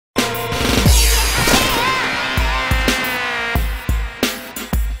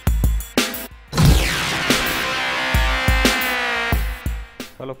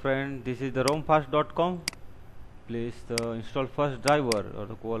Hello friend, this is the romfast.com. Please install first driver or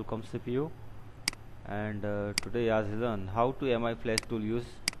the Qualcomm CPU, and today as learn how to mi flash tool use.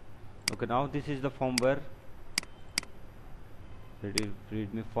 Okay, now this is the firmware.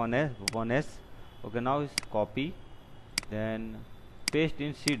 Readmi 1S. Okay, now is copy, then paste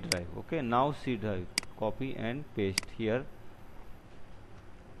in C drive. Okay, now C drive, copy and paste here.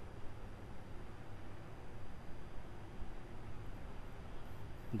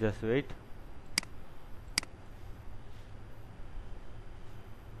 Just wait.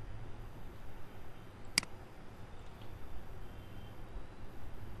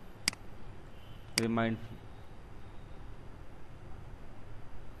 Remind.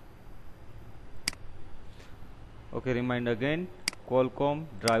 Okay, remind again. Qualcomm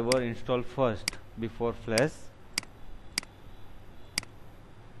driver install first before flash.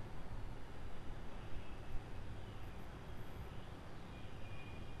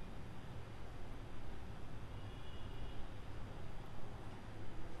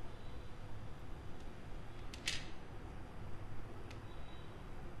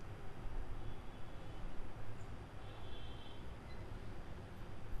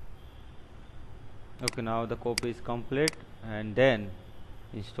 Okay, now the copy is complete, and then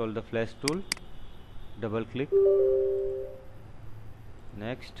install the flash tool. Double click.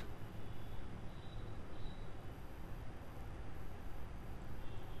 Next.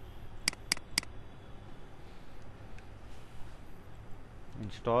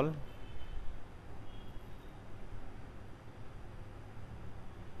 Install.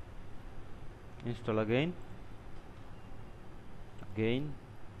 Install again.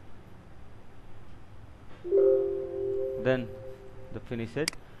 Then finish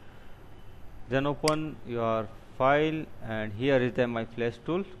it. Then open your file, and here is the mi flash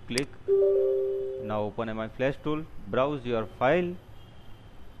tool. Click. Now open mi flash tool. Browse your file.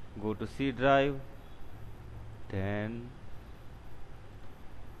 Go to C drive. Then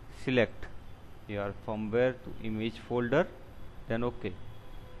select your firmware to image folder. Then OK.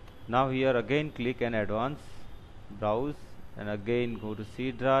 Now here again click and advance. Browse and again go to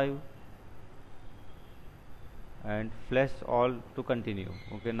C drive and flash all to continue.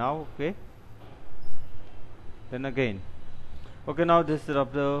 Okay, now okay. Then again. Okay, now this is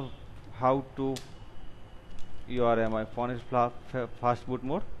of the how to your mi phone is fast boot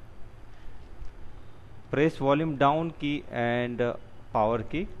mode. Press volume down key and power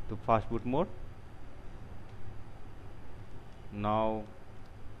key to fast boot mode. Now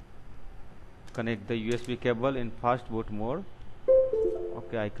connect the USB cable in fast boot mode.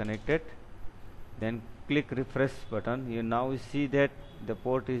 Okay, I connected. Then click refresh button. You now see that the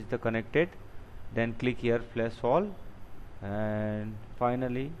port is connected. Then click here flash all, and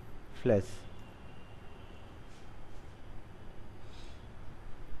finally flash.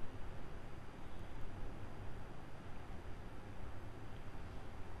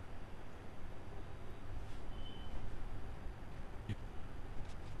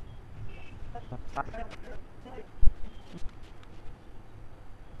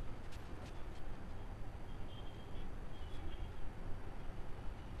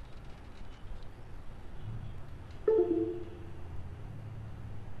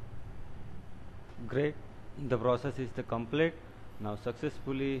 Great, the process is complete. Now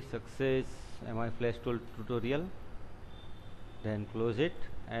successfully success mi flash tool tutorial. Then close it,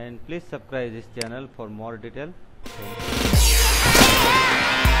 and please subscribe this channel for more detail. Thank you.